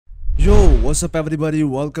Yo, what's up everybody,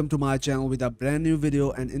 welcome to my channel with a brand new video.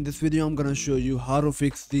 And in this video I'm gonna show you how to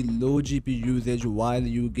fix the low GPU usage while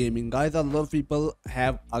you gaming. Guys, a lot of people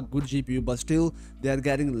have a good GPU but still they are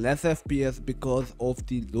getting less FPS because of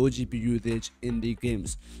the low GPU usage in the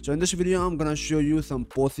games. So in this video I'm gonna show you some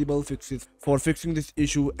possible fixes for fixing this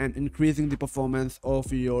issue and increasing the performance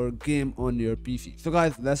of your game on your PC. So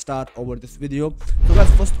guys, let's start over this video. So guys,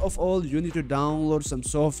 first of all, you need to download some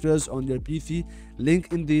softwares on your PC.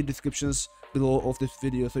 Link in the descriptions below of this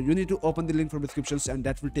video. So you need to open the link from descriptions and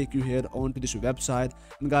that will take you here onto this website.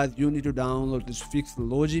 And guys, you need to download this fix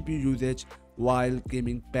low GPU usage while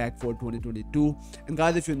gaming pack for 2022. And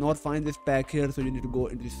guys, if you not find this pack here, so you need to go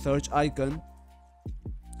into the search icon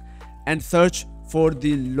and search for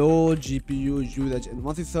the low GPU usage. And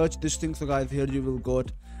once you search this thing, so guys, here you will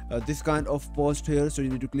got this kind of post here. So you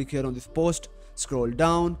need to click here on this post, scroll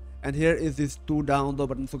down, and here is this two download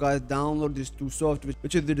button. So guys, download these two software,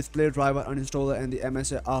 which is the display driver uninstaller and the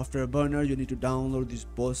MSI afterburner. You need to download this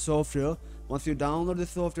both software. Once you download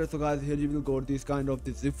this software, so guys, here you will go this kind of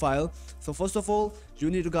the zip file. So first of all,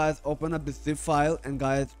 you need to guys open up this zip file and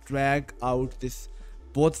guys drag out this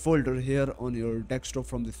both folder here on your desktop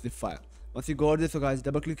from this zip file. Once you got this, so guys,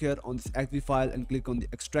 double click here on this exe file and click on the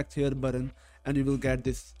extract here button, and you will get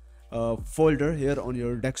this folder here on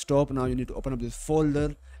your desktop. Now you need to open up this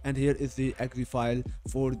folder, and here is the exe file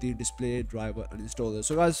for the display driver uninstaller.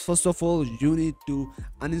 So guys, first of all, you need to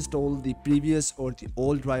uninstall the previous or the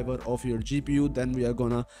old driver of your GPU. Then we are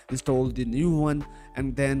gonna install the new one,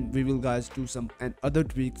 and then we will guys do some and other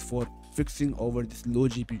tweaks for fixing over this low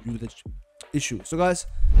GPU usage issue. So guys,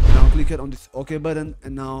 now click here on this OK button,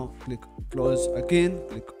 and now click close again,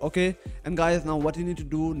 click OK. And guys, now what you need to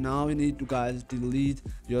do, now you need to guys delete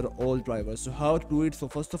your old driver. So how to do it? So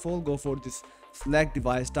first of all, go for this select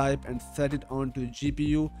device type and set it on to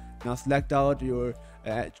GPU. Now select out your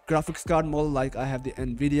graphics card model. Like I have the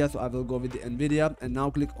Nvidia, so I will go with the Nvidia. And now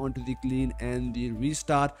click onto the clean and the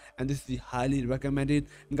restart, and this is the highly recommended.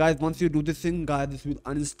 And guys, once you do this thing, guys, this will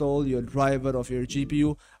uninstall your driver of your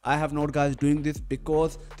GPU. I have not guys doing this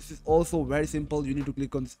because this is also very simple. You need to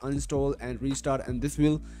click on this uninstall and restart, and this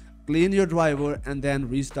will clean your driver and then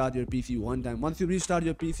restart your PC one time. Once you restart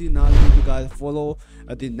your PC, now you need to guys follow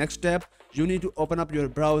the next step. You need to open up your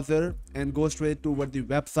browser and go straight toward the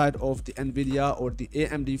website of the Nvidia or the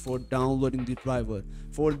AMD for downloading the driver.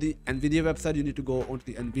 For the Nvidia website, you need to go onto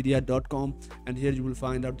the nvidia.com, and here you will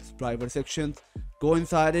find out this driver section. Go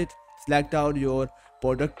inside it, select out your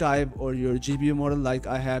product type or your GPU model. Like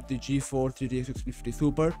I have the G4 30 650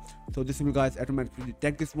 Super, so this will guys automatically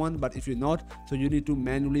detect this one. But if you're not, so you need to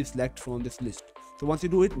manually select from this list. So once you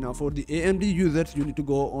do it, now for the AMD users, you need to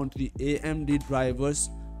go on to the AMD drivers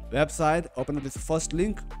website, open up this first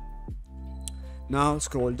link. Now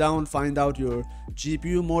scroll down, find out your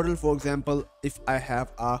GPU model. For example, if I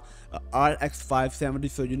have a RX 570,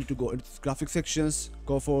 so you need to go into graphics sections,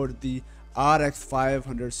 go for the RX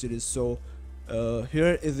 500 series. So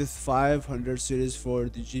here is this 500 series for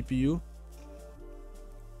the GPU.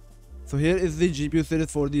 So here is the GPU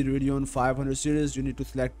series for the Radeon 500 series. You need to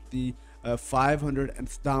select the 500 and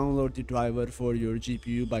download the driver for your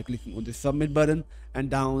GPU by clicking on the submit button, and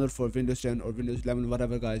download for Windows 10 or Windows 11,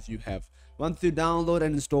 whatever guys you have. Once you download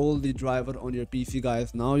and install the driver on your PC,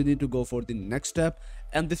 guys, now you need to go for the next step,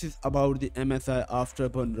 and this is about the MSI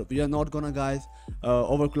afterburner. We are not gonna guys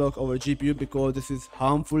overclock our GPU because this is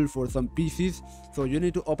harmful for some PCs. So you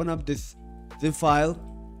need to open up this zip file,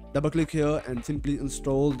 double click here, and simply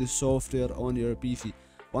install this software on your PC.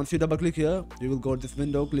 Once you double click here, you will go to this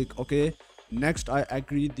window, click OK. Next, I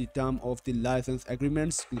agree the term of the license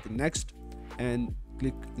agreements, click next, and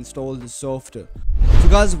click install the software. So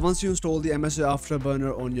guys, once you install the MSI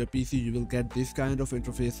afterburner on your PC, you will get this kind of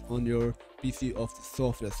interface on your PC of the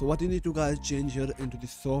software. So what you need to guys change here into the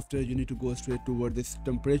software, you need to go straight toward this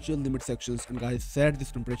temperature limit sections, and guys set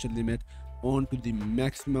this temperature limit on to the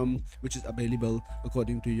maximum which is available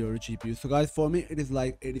according to your GPU. So guys, for me it is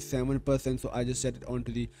like 87%, so I just set it on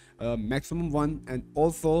to the maximum one, and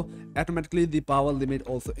also automatically the power limit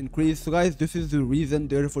also increased. So guys, this is the reason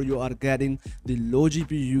therefore you are getting the low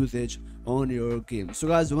GPU usage on your game. So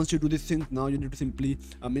guys, once you do this thing, now you need to simply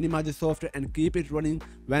minimize the software and keep it running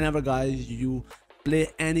whenever guys you play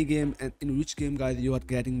any game, and in which game guys you are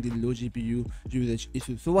getting the low GPU usage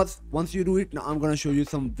issue. So once you do it, now I'm gonna show you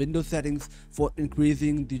some Windows settings for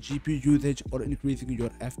increasing the GPU usage or increasing your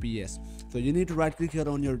FPS. So you need to right click here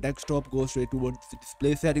on your desktop, go straight towards the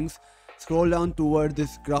display settings, scroll down toward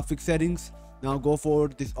this graphics settings. Now go for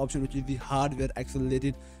this option which is the hardware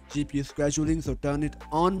accelerated GPU scheduling, so turn it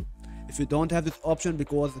on. If you don't have this option,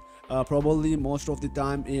 because probably most of the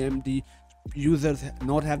time AMD users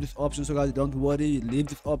not have this option, so guys don't worry, leave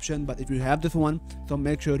this option. But if you have this one, so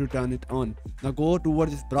make sure to turn it on. Now go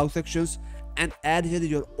towards this browse sections and add here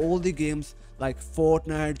your all the games like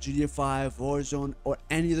Fortnite, GTA 5, Warzone, or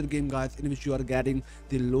any other game guys in which you are getting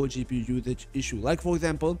the low GPU usage issue. Like for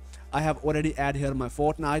example, I have already add here my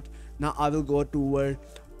Fortnite. Now I will go toward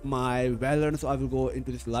my Valorant, so I will go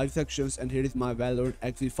into this live sections, and here is my Valorant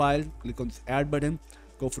exe file. Click on this add button,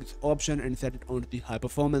 go for this option and set it on the high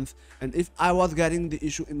performance. And if I was getting the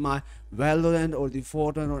issue in my Valorant or the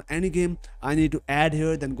Fortnite or any game, I need to add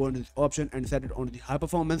here, then go into this option and set it on the high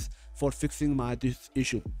performance for fixing this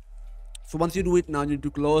issue. So once you do it, now you need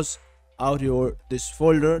to close out this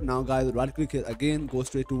folder. Now guys, right click here again, go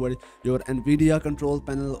straight toward your Nvidia control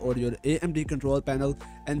panel or your AMD control panel,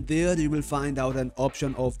 and there you will find out an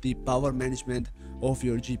option of the power management of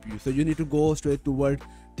your GPU. So you need to go straight toward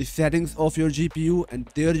the settings of your GPU, and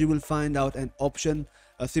there you will find out an option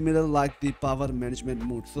similar like the power management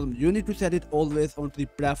mode. So you need to set it always on the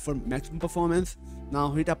prefer maximum performance.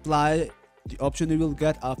 Now hit apply, the option you will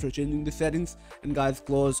get after changing the settings, and guys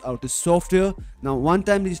close out the software. Now one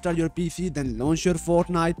time restart your PC, then launch your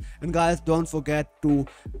Fortnite, and guys don't forget to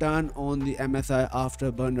turn on the MSI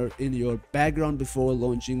afterburner in your background before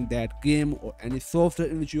launching that game or any software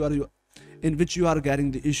in which you are getting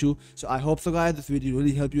the issue. So I hope so guys, this video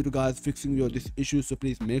really help you to guys fixing this issue. So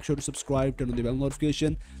please make sure to subscribe, turn on the bell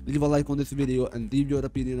notification, leave a like on this video, and leave your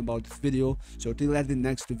opinion about this video. So till at the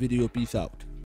next video, peace out.